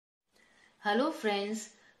Hello friends,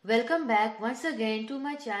 welcome back once again to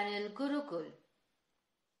my channel Gurukul.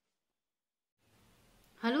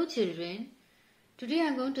 Hello children, today I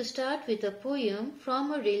am going to start with a poem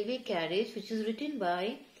from a railway carriage which is written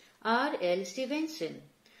by R.L. Stevenson.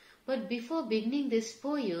 But before beginning this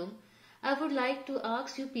poem, I would like to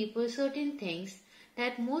ask you people certain things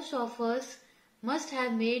that most of us must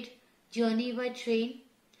have made journey by train,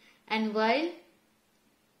 and while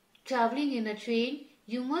traveling in a train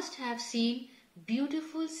you must have seen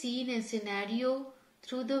beautiful scene and scenario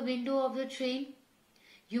through the window of the train.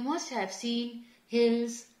 You must have seen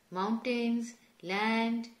hills, mountains,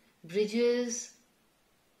 land, bridges,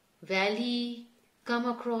 valley come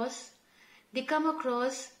across. They come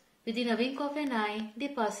across within a wink of an eye, they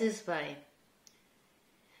passes by.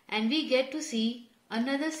 And we get to see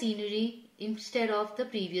another scenery instead of the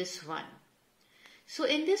previous one. So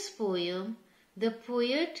in this poem, the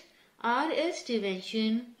poet R.L.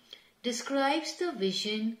 Stevenson describes the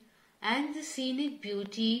vision and the scenic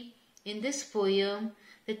beauty in this poem,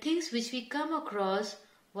 the things which we come across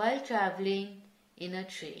while traveling in a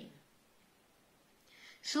train.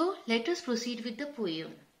 So let us proceed with the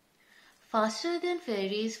poem. Faster than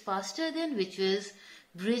ferries, faster than witches,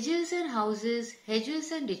 bridges and houses,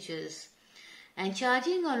 hedges and ditches, and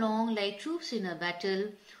charging along like troops in a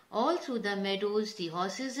battle, all through the meadows, the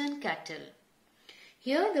horses and cattle.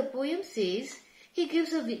 Here the poem says, he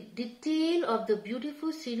gives a detail of the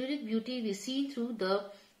beautiful scenic beauty we see through the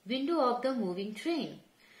window of the moving train.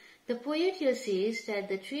 The poet here says that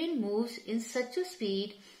the train moves in such a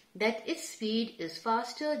speed that its speed is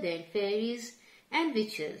faster than ferries and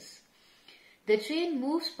witches. The train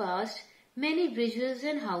moves past many bridges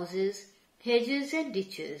and houses, hedges and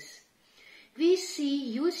ditches. We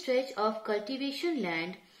see huge stretch of cultivation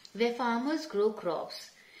land where farmers grow crops.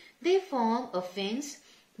 They form a fence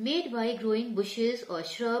made by growing bushes or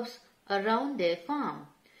shrubs around their farm.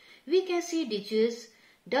 We can see ditches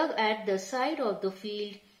dug at the side of the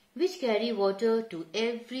field which carry water to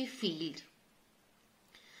every field.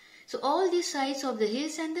 So all the sides of the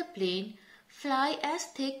hills and the plain fly as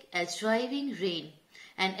thick as driving rain,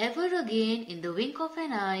 and ever again in the wink of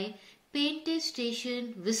an eye painted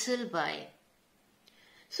station whistle by.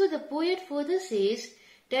 So the poet further says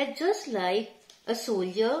that just like a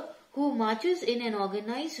soldier who marches in an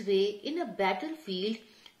organized way in a battlefield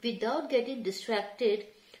without getting distracted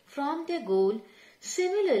from their goal,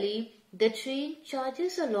 similarly the train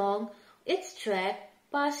charges along its track,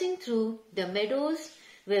 passing through the meadows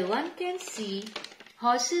where one can see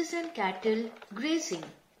horses and cattle grazing.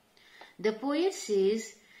 The poet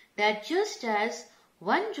says that just as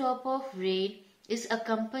one drop of rain is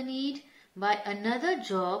accompanied by another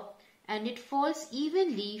drop and it falls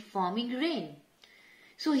evenly forming rain.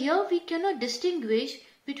 So here we cannot distinguish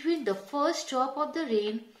between the first drop of the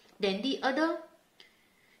rain then the other.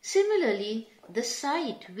 Similarly, the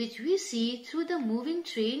sight which we see through the moving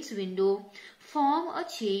train's window form a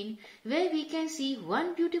chain where we can see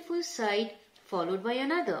one beautiful sight followed by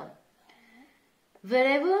another.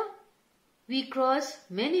 Wherever we cross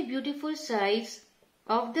many beautiful sights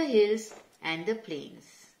of the hills and the plains.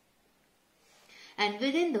 And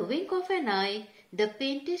within the wink of an eye, the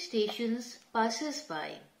painted stations passes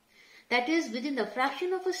by. That is, within the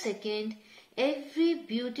fraction of a second, every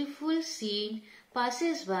beautiful scene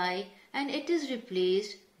passes by and it is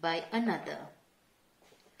replaced by another.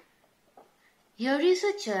 Here is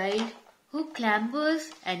a child who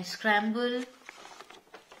clambers and scrambles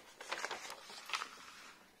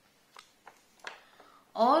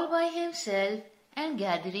all by himself and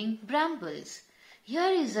gathering brambles. Here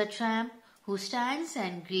is a tramp who stands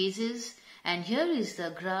and grazes, and here is the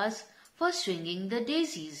grass for stringing the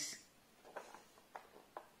daisies.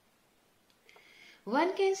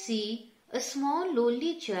 One can see a small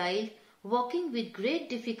lonely child walking with great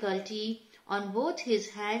difficulty on both his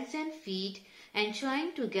hands and feet and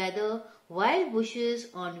trying to gather wild bushes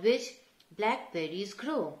on which blackberries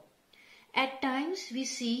grow. At times we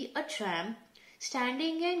see a tramp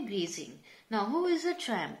standing and grazing. Now who is a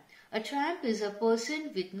tramp? A tramp is a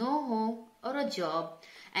person with no home or a job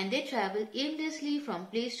and they travel aimlessly from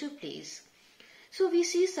place to place. So we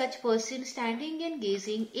see such person standing and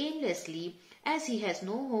gazing aimlessly as he has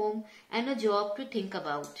no home and a job to think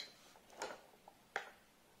about.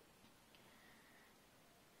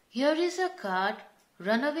 Here is a cart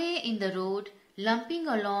run away in the road, lumping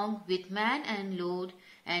along with man and load,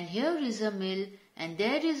 and here is a mill and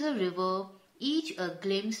there is a river, each a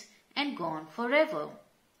glimpse and gone forever.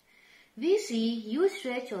 We see huge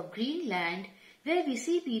stretch of green land where we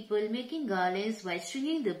see people making garlands by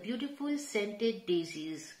stringing the beautiful scented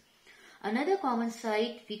daisies. Another common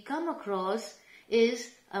sight we come across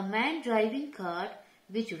is a man driving cart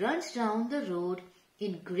which runs down the road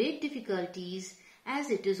in great difficulties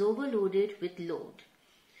as it is overloaded with load.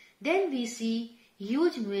 Then we see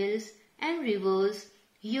huge mills and rivers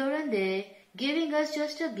here and there, giving us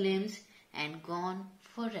just a glimpse and gone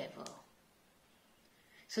forever.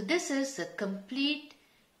 So this is the complete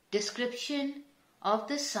description of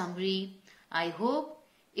the summary. I hope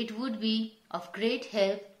it would be of great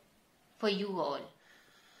help for you all.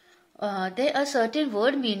 There are certain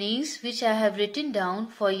word meanings which I have written down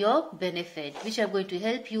for your benefit, which are going to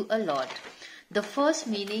help you a lot. The first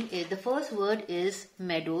word is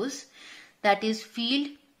meadows, that is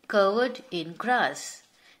field covered in grass.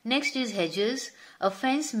 Next is hedges, a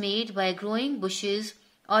fence made by growing bushes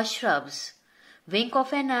or shrubs. Wink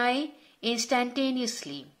of an eye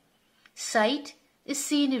instantaneously. Sight is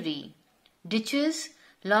scenery. Ditches,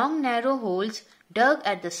 long narrow holes dug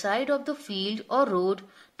at the side of the field or road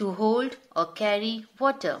to hold or carry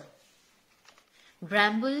water.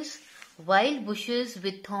 Brambles, wild bushes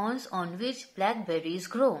with thorns on which blackberries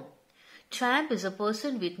grow. Tramp is a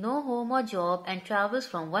person with no home or job and travels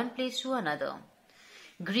from one place to another.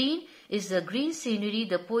 Green is the green scenery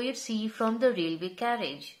the poet sees from the railway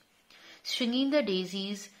carriage. Stringing the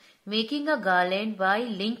daisies, making a garland by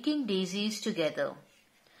linking daisies together.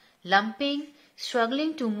 Lumping,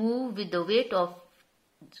 struggling to move with the weight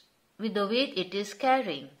it is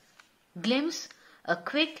carrying. Glimpse, a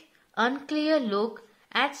quick, unclear look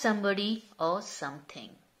at somebody or something.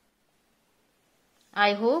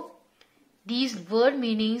 I hope these word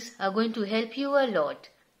meanings are going to help you a lot.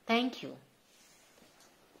 Thank you.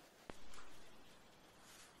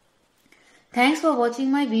 Thanks for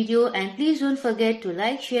watching my video, and please don't forget to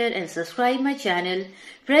like, share and subscribe my channel.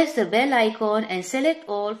 Press the bell icon and select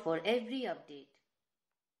all for every update.